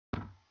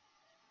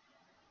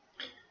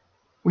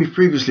We've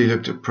previously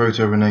looked at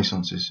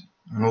proto-Renaissances,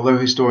 and although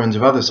historians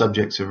of other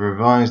subjects have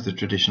revised the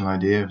traditional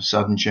idea of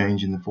sudden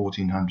change in the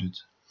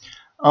 1400s,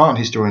 art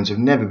historians have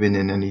never been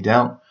in any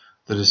doubt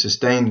that a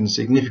sustained and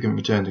significant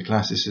return to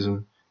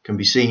classicism can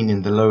be seen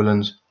in the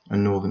lowlands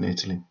and northern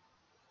Italy.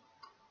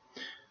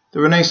 The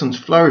Renaissance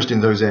flourished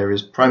in those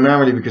areas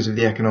primarily because of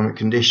the economic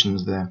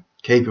conditions there,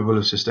 capable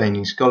of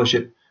sustaining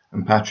scholarship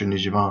and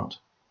patronage of art.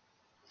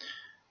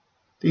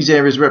 These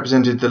areas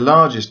represented the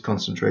largest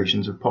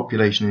concentrations of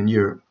population in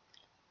Europe,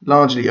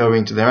 largely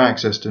owing to their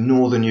access to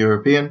northern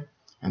European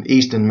and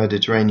eastern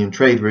Mediterranean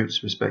trade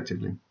routes,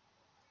 respectively.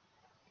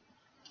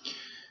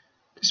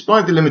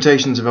 Despite the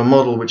limitations of a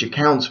model which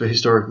accounts for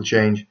historical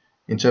change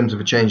in terms of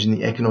a change in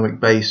the economic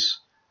base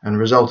and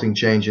resulting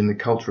change in the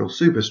cultural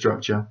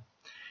superstructure,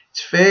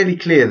 it's fairly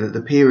clear that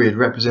the period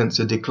represents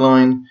a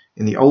decline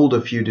in the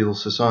older feudal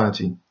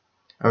society,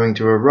 owing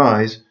to a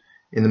rise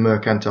in the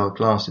mercantile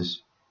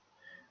classes.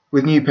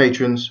 With new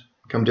patrons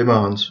come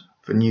demands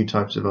for new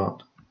types of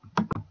art.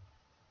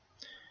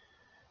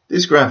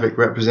 This graphic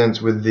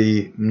represents with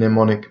the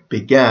mnemonic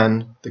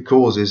began the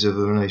causes of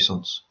the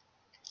Renaissance.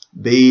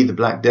 B, the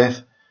Black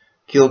Death,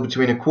 killed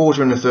between a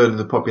quarter and a third of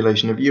the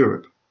population of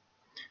Europe,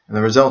 and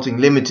the resulting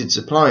limited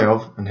supply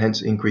of, and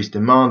hence increased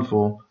demand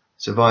for,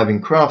 surviving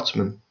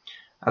craftsmen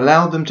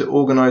allowed them to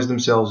organize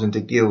themselves into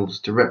guilds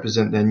to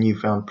represent their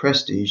newfound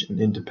prestige and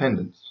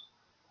independence.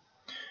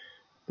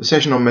 The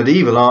session on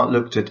medieval art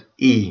looked at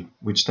E,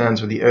 which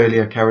stands for the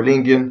earlier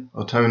Carolingian,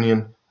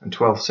 Ottonian, and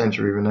 12th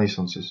century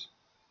Renaissances.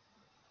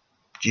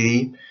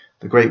 G,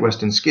 the Great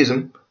Western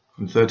Schism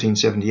from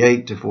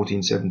 1378 to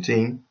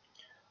 1417,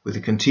 with the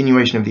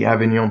continuation of the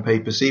Avignon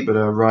papacy but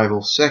a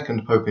rival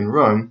second pope in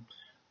Rome,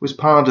 was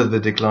part of the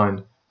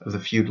decline of the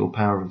feudal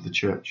power of the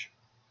Church.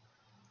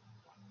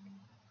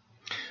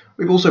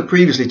 We've also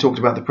previously talked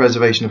about the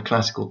preservation of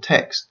classical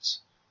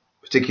texts,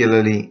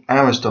 particularly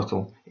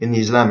Aristotle, in the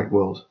Islamic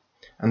world,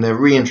 and their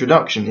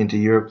reintroduction into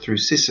Europe through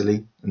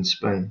Sicily and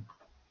Spain.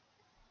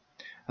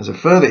 As a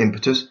further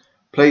impetus,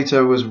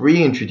 Plato was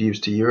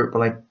reintroduced to Europe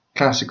by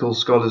classical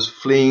scholars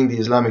fleeing the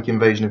Islamic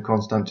invasion of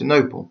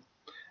Constantinople,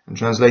 and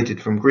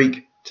translated from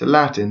Greek to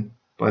Latin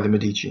by the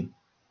Medici.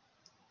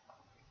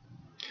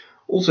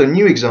 Also,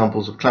 new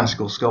examples of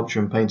classical sculpture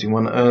and painting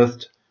were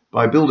unearthed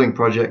by building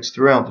projects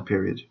throughout the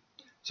period,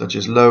 such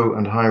as low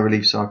and high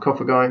relief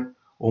sarcophagi,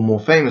 or more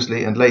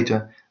famously and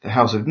later the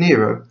House of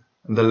Nero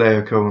and the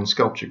Laocoon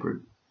sculpture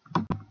group.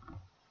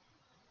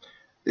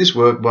 This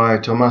work by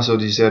Tommaso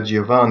di Ser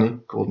Giovanni,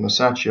 called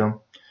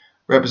Masaccio,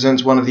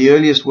 represents one of the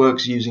earliest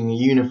works using a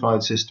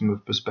unified system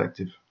of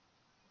perspective.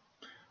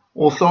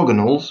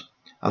 Orthogonals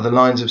are the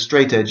lines of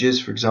straight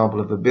edges, for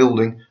example of a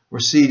building,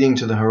 receding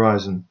to the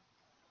horizon,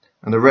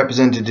 and are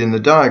represented in the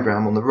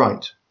diagram on the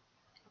right.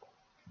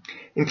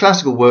 In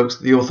classical works,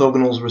 the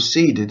orthogonals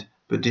receded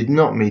but did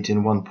not meet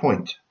in one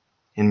point.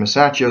 In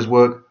Masaccio's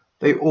work,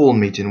 they all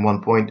meet in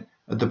one point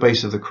at the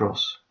base of the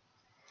cross.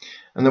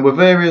 And there were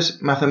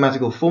various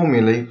mathematical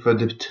formulae for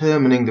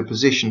determining the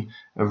position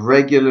of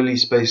regularly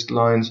spaced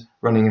lines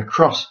running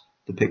across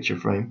the picture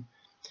frame.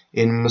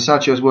 In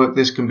Masaccio's work,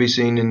 this can be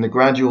seen in the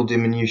gradual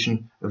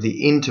diminution of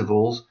the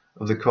intervals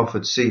of the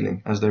coffered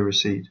ceiling as they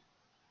recede.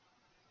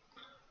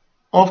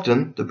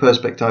 Often, the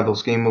perspectival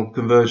scheme will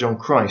converge on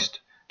Christ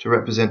to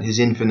represent his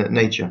infinite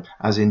nature,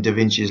 as in Da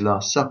Vinci's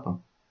Last Supper.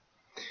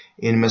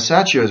 In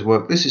Masaccio's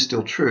work, this is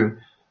still true,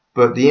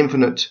 but the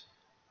infinite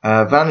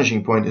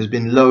vanishing point has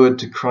been lowered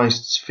to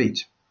Christ's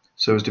feet,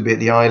 so as to be at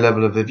the eye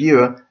level of the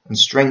viewer and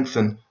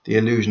strengthen the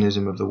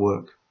illusionism of the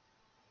work.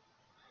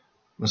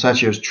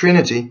 Masaccio's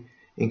Trinity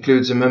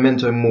includes a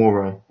memento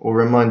mori, or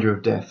reminder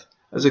of death,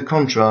 as a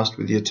contrast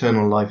with the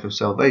eternal life of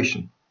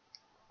salvation.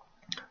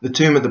 The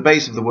tomb at the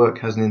base of the work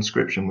has an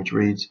inscription which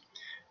reads,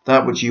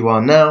 "That which you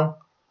are now,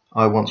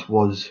 I once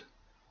was.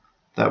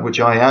 That which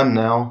I am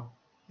now,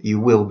 you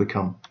will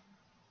become."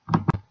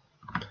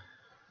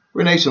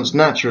 Renaissance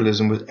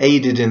naturalism was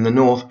aided in the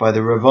north by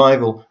the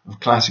revival of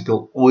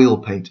classical oil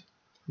paint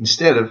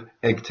instead of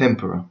egg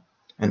tempera,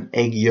 an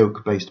egg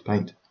yolk based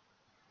paint,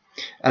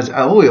 as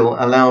oil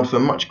allowed for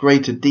much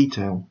greater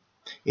detail.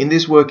 In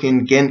this work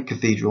in Ghent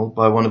Cathedral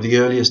by one of the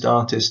earliest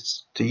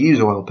artists to use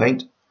oil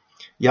paint,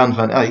 Jan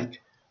van Eyck,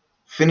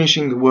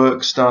 finishing the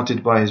work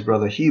started by his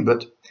brother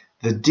Hubert,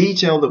 the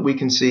detail that we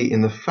can see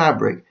in the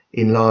fabric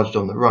enlarged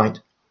on the right,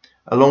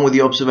 along with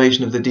the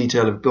observation of the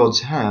detail of God's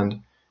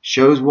hand,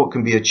 shows what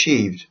can be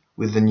achieved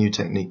with the new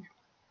technique.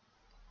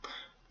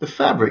 The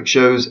fabric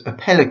shows a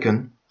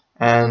pelican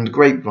and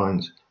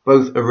grapevines,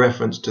 both a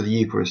reference to the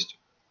Eucharist,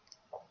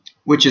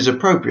 which is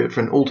appropriate for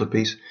an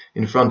altarpiece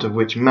in front of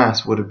which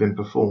Mass would have been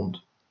performed.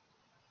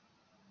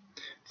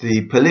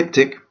 The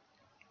polyptych,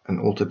 an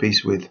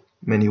altarpiece with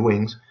many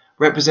wings,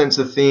 represents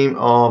the theme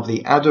of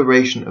the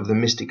adoration of the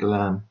mystic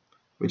Lamb,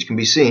 which can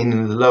be seen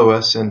in the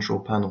lower central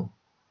panel.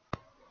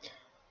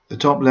 The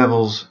top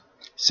level's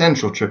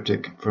central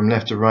triptych from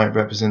left to right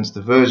represents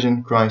the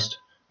Virgin, Christ,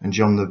 and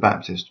John the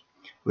Baptist,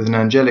 with an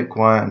angelic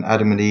choir and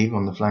Adam and Eve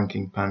on the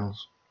flanking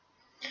panels.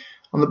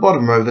 On the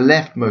bottom row, the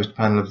leftmost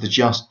panel of the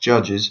Just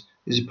Judges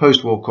is a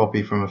post-war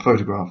copy from a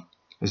photograph,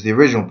 as the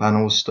original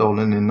panel was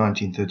stolen in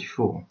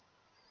 1934.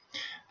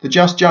 The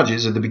Just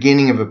Judges are the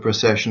beginning of a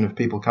procession of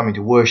people coming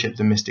to worship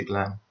the mystic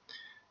lamb,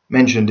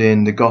 mentioned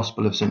in the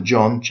Gospel of St.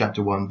 John,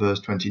 chapter 1, verse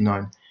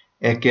 29,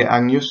 Ecce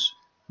agnus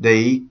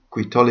Dei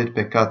qui tollit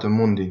peccatum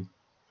mundi.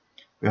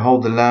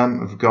 Behold the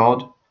Lamb of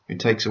God who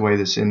takes away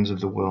the sins of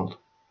the world.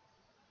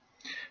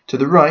 To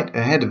the right,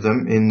 ahead of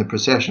them in the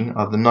procession,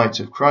 are the Knights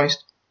of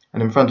Christ,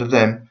 and in front of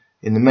them,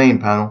 in the main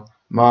panel,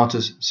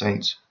 martyrs,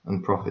 saints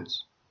and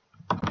prophets.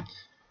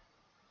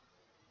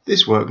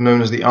 This work,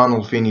 known as the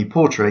Arnolfini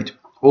Portrait,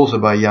 also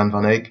by Jan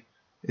van Eyck,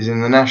 is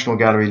in the National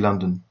Gallery,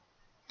 London.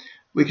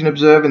 We can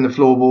observe in the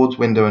floorboards,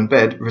 window and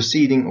bed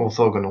receding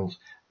orthogonals,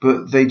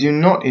 but they do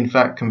not in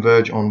fact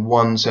converge on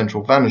one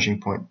central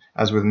vanishing point,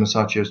 as with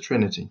Masaccio's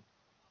Trinity.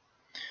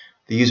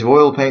 The use of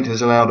oil paint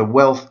has allowed a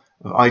wealth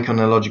of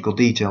iconological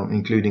detail,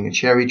 including a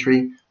cherry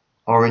tree,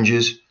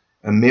 oranges,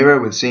 a mirror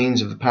with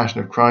scenes of the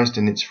Passion of Christ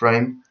in its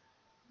frame,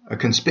 a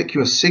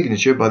conspicuous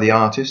signature by the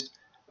artist,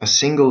 a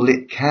single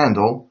lit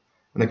candle,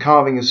 and a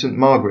carving of St.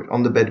 Margaret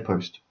on the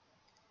bedpost.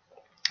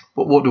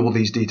 But what do all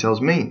these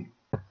details mean?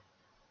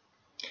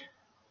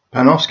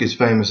 Panofsky's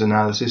famous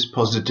analysis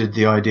posited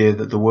the idea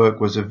that the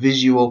work was a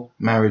visual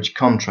marriage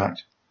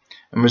contract,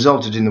 and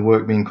resulted in the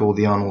work being called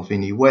the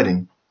Arnolfini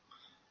Wedding.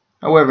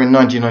 However, in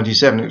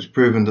 1997 it was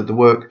proven that the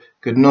work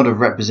could not have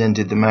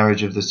represented the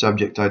marriage of the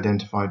subject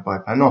identified by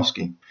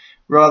Panofsky.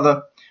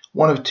 Rather,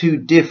 one of two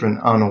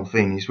different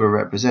Arnolfinis were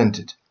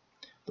represented.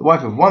 The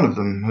wife of one of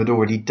them had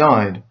already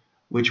died,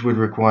 which would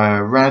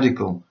require a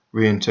radical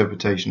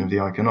reinterpretation of the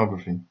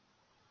iconography.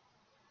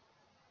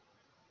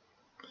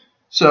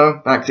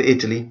 So, back to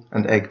Italy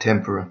and egg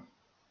tempera.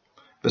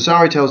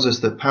 Vasari tells us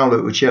that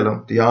Paolo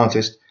Uccello, the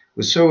artist,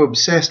 was so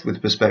obsessed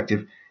with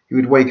perspective he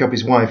would wake up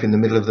his wife in the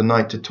middle of the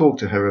night to talk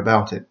to her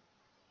about it.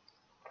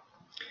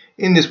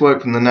 In this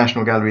work from the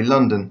National Gallery,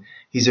 London,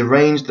 he's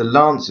arranged the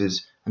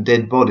lances and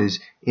dead bodies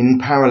in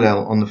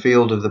parallel on the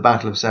field of the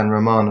Battle of San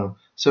Romano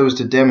so as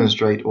to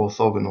demonstrate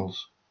orthogonals.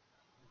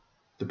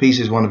 The piece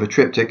is one of a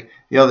triptych,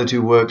 the other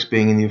two works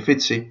being in the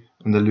Uffizi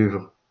and the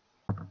Louvre.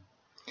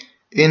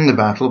 In the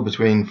battle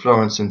between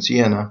Florence and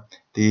Siena,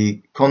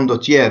 the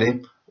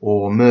condottiere,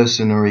 or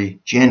mercenary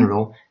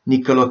general,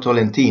 Niccolo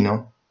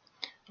Tolentino,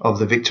 of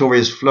the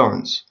victorious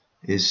Florence,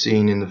 is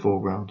seen in the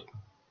foreground.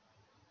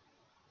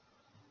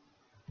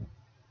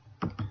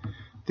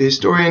 The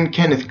historian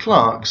Kenneth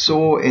Clark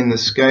saw in the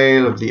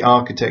scale of the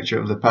architecture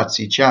of the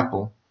Pazzi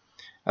Chapel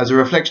as a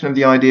reflection of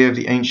the idea of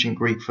the ancient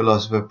Greek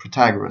philosopher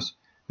Protagoras,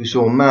 who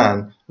saw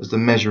man as the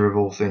measure of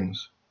all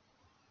things.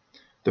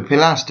 The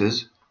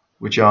pilasters,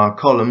 which are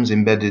columns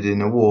embedded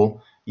in a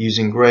wall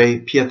using grey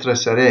pietra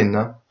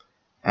serena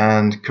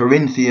and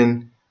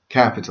Corinthian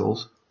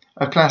capitals,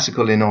 are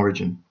classical in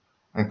origin,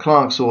 and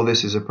Clark saw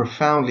this as a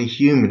profoundly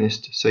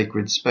humanist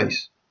sacred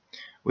space,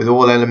 with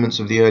all elements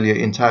of the earlier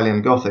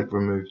Italian Gothic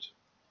removed.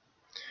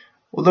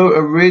 Although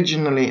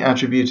originally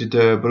attributed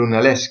to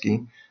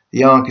Brunelleschi,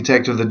 the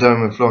architect of the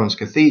Dome of Florence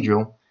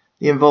Cathedral,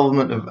 the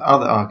involvement of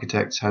other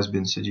architects has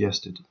been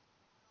suggested.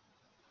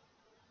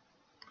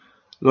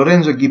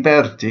 Lorenzo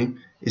Ghiberti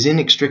is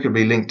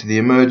inextricably linked to the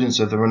emergence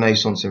of the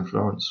Renaissance in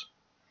Florence.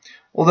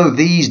 Although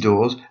these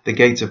doors, the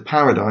gates of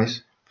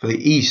paradise, for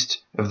the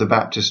east of the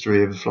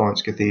baptistry of the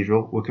Florence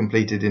Cathedral, were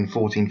completed in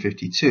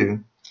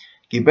 1452,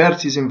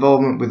 Ghiberti's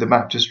involvement with the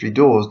baptistry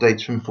doors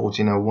dates from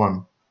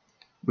 1401,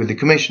 with the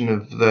commission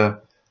of the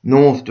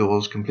north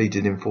doors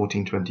completed in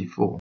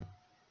 1424.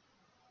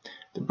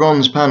 The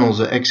bronze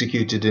panels are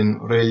executed in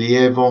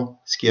relievo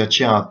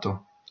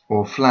schiacciato,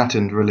 or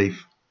flattened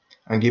relief,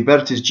 and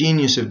Ghiberti's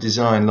genius of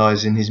design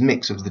lies in his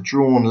mix of the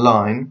drawn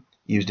line,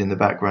 used in the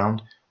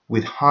background,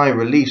 with high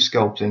relief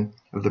sculpting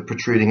of the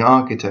protruding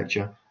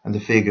architecture and the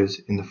figures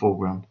in the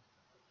foreground.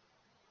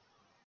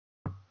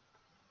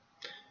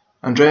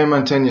 Andrea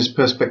Mantegna's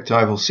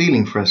perspectival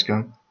ceiling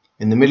fresco,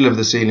 in the middle of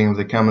the ceiling of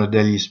the Camera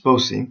degli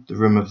Sposi, the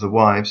Room of the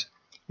Wives,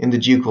 in the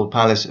ducal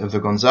palace of the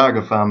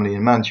Gonzaga family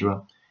in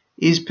Mantua,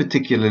 is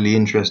particularly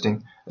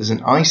interesting as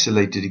an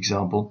isolated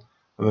example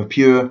of a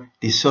pure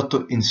di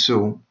sotto in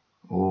su,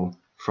 or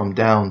from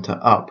down to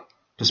up,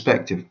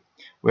 perspective,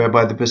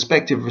 whereby the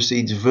perspective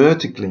recedes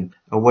vertically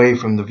away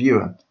from the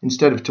viewer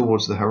instead of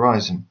towards the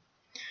horizon.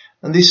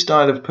 And this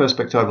style of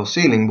perspectival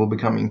ceiling will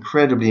become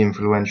incredibly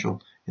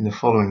influential in the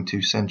following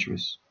 2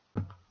 centuries.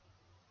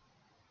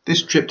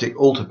 This triptych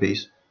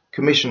altarpiece,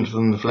 commissioned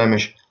from the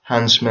Flemish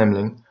Hans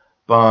Smemling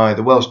by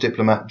the Welsh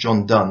diplomat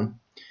John Donne,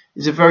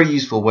 is a very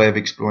useful way of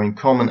exploring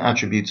common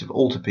attributes of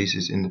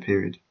altarpieces in the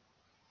period.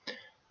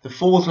 The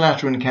Fourth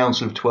Lateran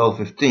Council of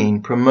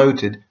 1215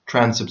 promoted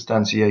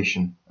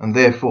transubstantiation, and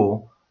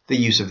therefore the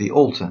use of the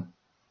altar,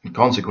 and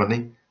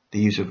consequently the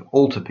use of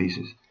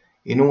altarpieces,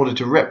 in order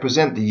to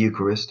represent the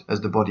Eucharist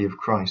as the body of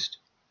Christ.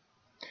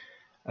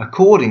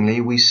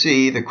 Accordingly, we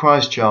see the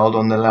Christ child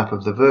on the lap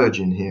of the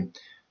Virgin here.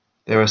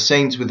 There are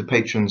saints with the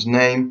patron's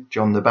name,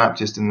 John the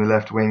Baptist in the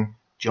left wing,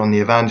 John the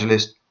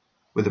Evangelist,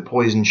 with the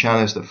poison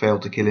chalice that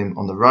failed to kill him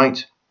on the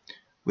right,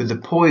 with the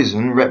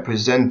poison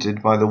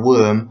represented by the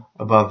worm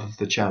above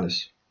the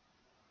chalice.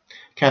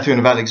 Catherine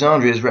of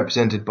Alexandria is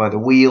represented by the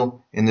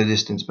wheel in the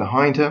distance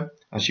behind her,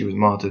 as she was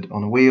martyred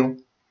on a wheel.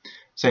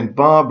 St.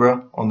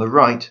 Barbara on the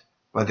right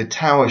by the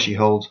tower she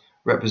holds,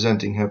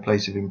 representing her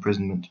place of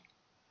imprisonment.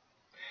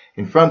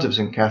 In front of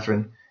St.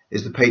 Catherine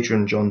is the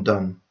patron John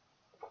Donne,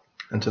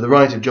 and to the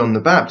right of John the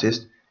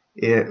Baptist,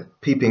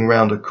 peeping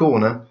round a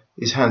corner,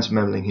 is Hans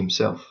Memling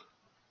himself.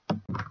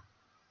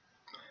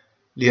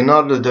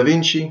 Leonardo da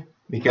Vinci,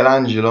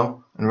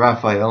 Michelangelo, and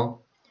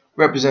Raphael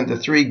represent the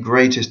three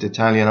greatest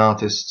Italian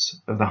artists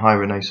of the High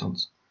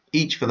Renaissance,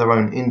 each for their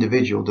own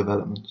individual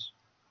developments.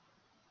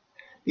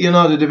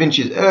 Leonardo da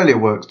Vinci's earlier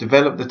works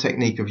developed the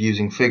technique of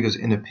using figures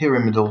in a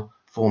pyramidal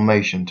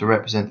formation to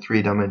represent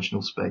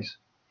three-dimensional space.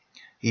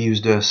 He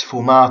used a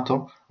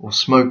sfumato, or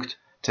smoked,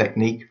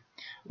 technique,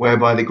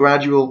 whereby the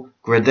gradual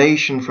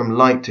gradation from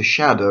light to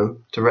shadow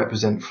to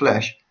represent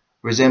flesh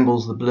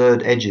resembles the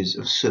blurred edges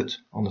of soot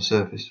on the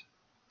surface.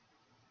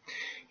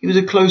 He was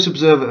a close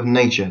observer of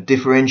nature,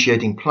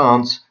 differentiating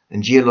plants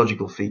and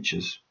geological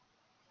features.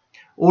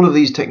 All of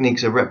these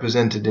techniques are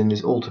represented in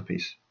his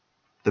altarpiece,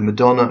 the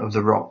Madonna of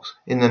the Rocks,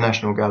 in the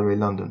National Gallery,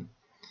 London,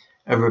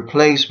 a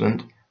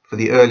replacement for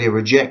the earlier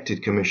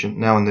rejected commission,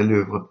 now in the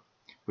Louvre,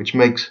 which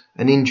makes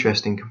an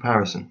interesting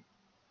comparison.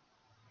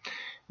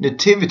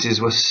 Nativities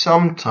were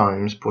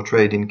sometimes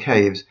portrayed in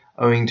caves,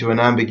 owing to an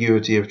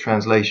ambiguity of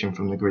translation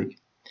from the Greek,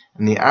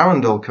 and the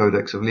Arundel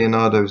Codex of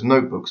Leonardo's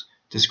notebooks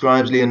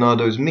describes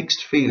Leonardo's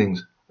mixed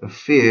feelings of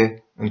fear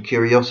and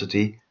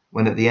curiosity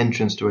when at the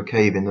entrance to a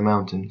cave in the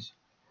mountains.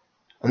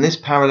 And this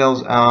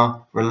parallels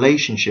our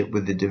relationship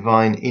with the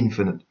divine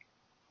infinite.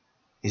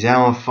 Is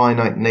our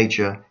finite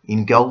nature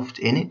engulfed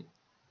in it?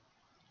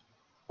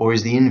 Or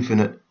is the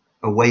infinite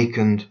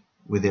awakened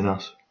within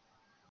us?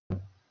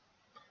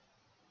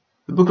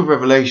 The book of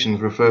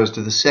Revelations refers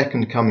to the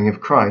second coming of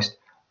Christ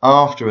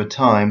after a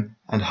time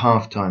and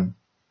half-time,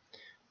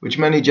 which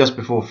many just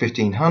before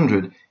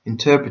 1500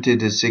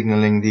 interpreted as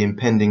signalling the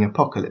impending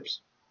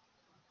apocalypse.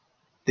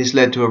 This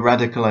led to a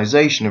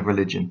radicalization of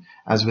religion,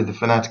 as with the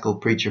fanatical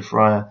preacher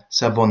friar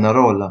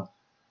Savonarola,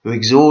 who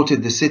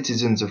exhorted the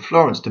citizens of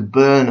Florence to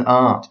burn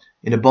art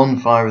in a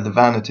bonfire of the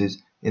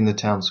vanities in the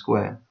town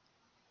square.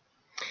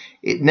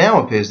 It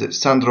now appears that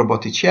Sandro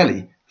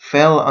Botticelli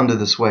fell under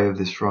the sway of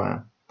this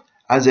friar,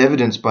 as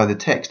evidenced by the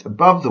text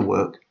above the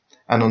work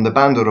and on the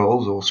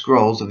banderoles or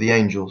scrolls of the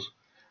angels,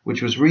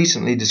 which was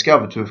recently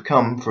discovered to have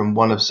come from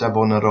one of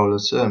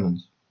Savonarola's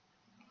sermons.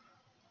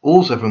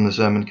 Also from the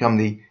sermon come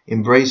the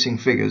embracing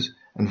figures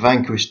and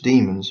vanquished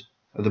demons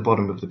at the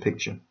bottom of the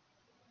picture.